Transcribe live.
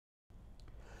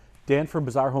Dan from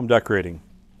Bazaar Home Decorating,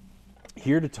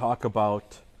 here to talk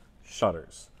about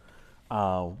shutters.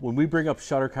 When we bring up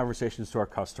shutter conversations to our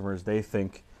customers, they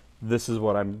think this is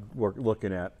what we're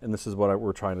looking at and this is what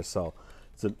we're trying to sell.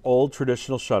 It's an old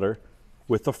traditional shutter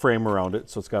with a frame around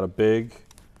it, so it's got a big,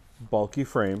 bulky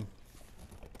frame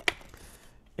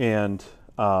and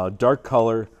dark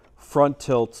color, front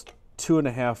tilt,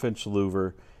 2.5-inch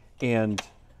louver, and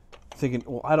thinking,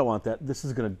 well, I don't want that. This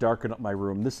is going to darken up my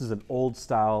room. This is an old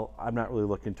style. I'm not really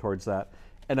looking towards that.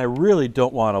 And I really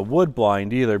don't want a wood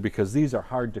blind either, because these are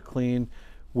hard to clean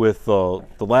with the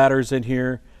ladders in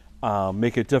here.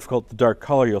 Make it difficult. The dark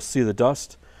color, you'll see the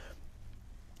dust.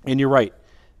 And you're right.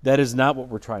 That is not what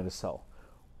we're trying to sell.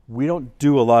 We don't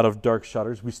do a lot of dark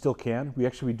shutters. We still can.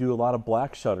 We do a lot of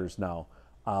black shutters now,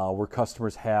 where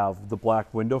customers have the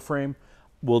black window frame.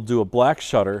 We'll do a black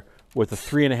shutter with a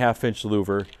 3.5-inch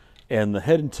louver and the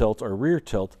hidden tilt or rear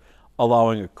tilt,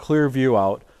 allowing a clear view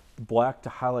out, black to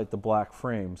highlight the black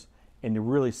frames, and you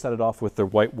really set it off with the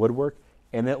white woodwork,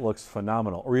 and it looks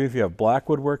phenomenal. Or if you have black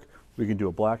woodwork, we can do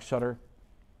a black shutter.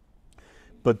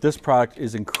 But this product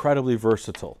is incredibly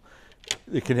versatile.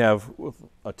 It can have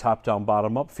a top-down,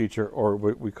 bottom-up feature, or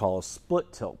what we call a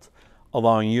split tilt,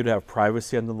 allowing you to have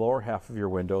privacy on the lower half of your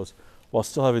windows while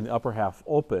still having the upper half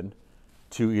open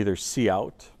to either see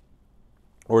out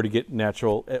or to get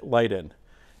natural light in.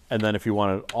 And then if you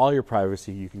wanted all your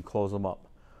privacy, you can close them up.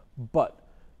 But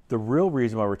the real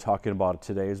reason why we're talking about it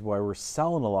today is why we're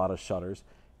selling a lot of shutters,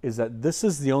 is that this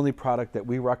is the only product that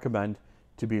we recommend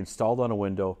to be installed on a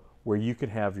window where you can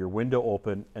have your window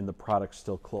open and the product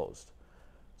still closed.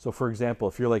 So for example,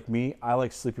 if you're like me, I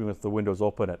like sleeping with the windows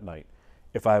open at night.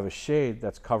 If I have a shade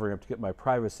that's covering up to get my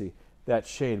privacy, that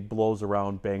shade blows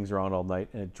around, bangs around all night,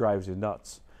 and it drives you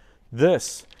nuts.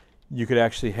 This, you could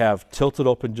actually have tilted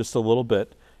open just a little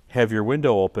bit, have your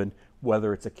window open,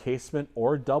 whether it's a casement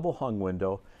or a double hung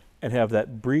window, and have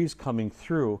that breeze coming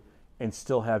through and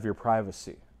still have your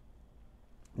privacy.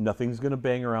 Nothing's going to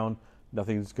bang around,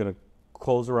 nothing's going to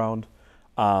close around.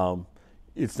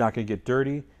 It's not going to get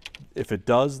dirty. If it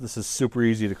does, this is super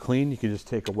easy to clean. You can just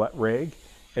take a wet rag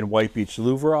and wipe each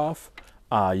louver off.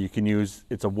 You can use,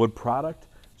 it's a wood product,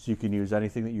 so you can use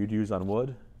anything that you'd use on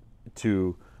wood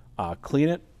to clean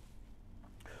it.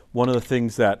 One of the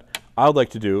things that I would like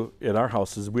to do in our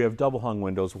house is we have double hung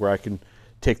windows where I can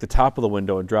take the top of the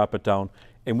window and drop it down,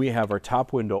 and we have our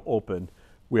top window open.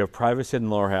 We have privacy in the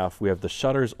lower half. We have the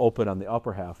shutters open on the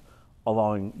upper half,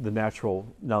 allowing the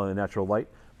natural, not only the natural light,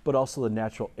 but also the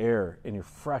natural air and your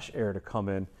fresh air to come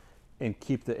in and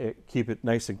keep it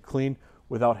nice and clean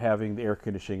without having the air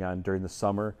conditioning on during the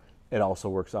summer. It also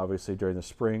works obviously during the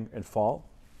spring and fall.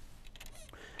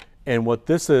 And what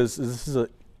this is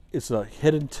it's a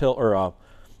hidden tilt, or a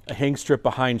hang strip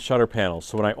behind shutter panels.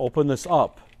 So when I open this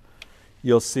up,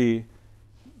 you'll see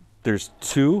there's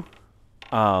two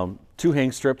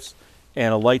hang strips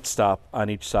and a light stop on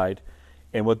each side.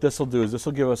 And what this will do is this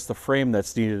will give us the frame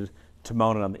that's needed to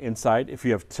mount it on the inside. If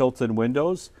you have tilted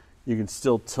windows, you can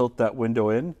still tilt that window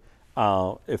in.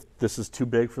 If this is too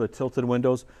big for the tilted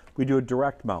windows, we do a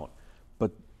direct mount.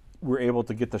 But we're able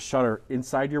to get the shutter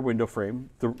inside your window frame,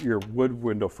 your wood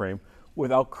window frame,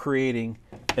 without creating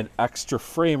an extra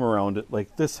frame around it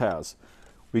like this has.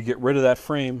 We get rid of that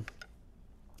frame,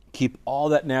 keep all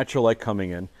that natural light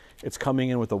coming in. It's coming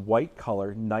in with a white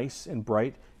color, nice and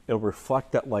bright. It'll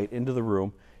reflect that light into the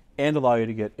room and allow you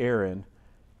to get air in.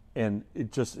 And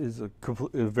it just is a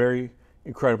very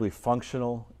incredibly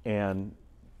functional and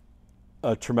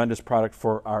a tremendous product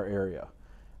for our area.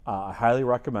 I highly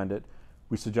recommend it.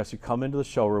 We suggest you come into the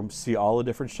showroom, see all the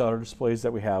different shutter displays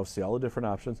that we have, see all the different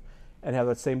options, and have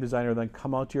that same designer then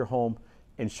come out to your home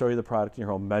and show you the product in your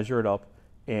home, measure it up,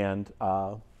 and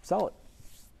sell it.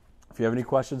 If you have any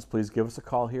questions, please give us a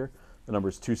call here. The number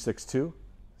is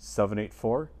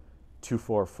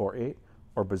 262-784-2448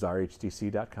 or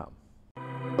bazaarhdc.com.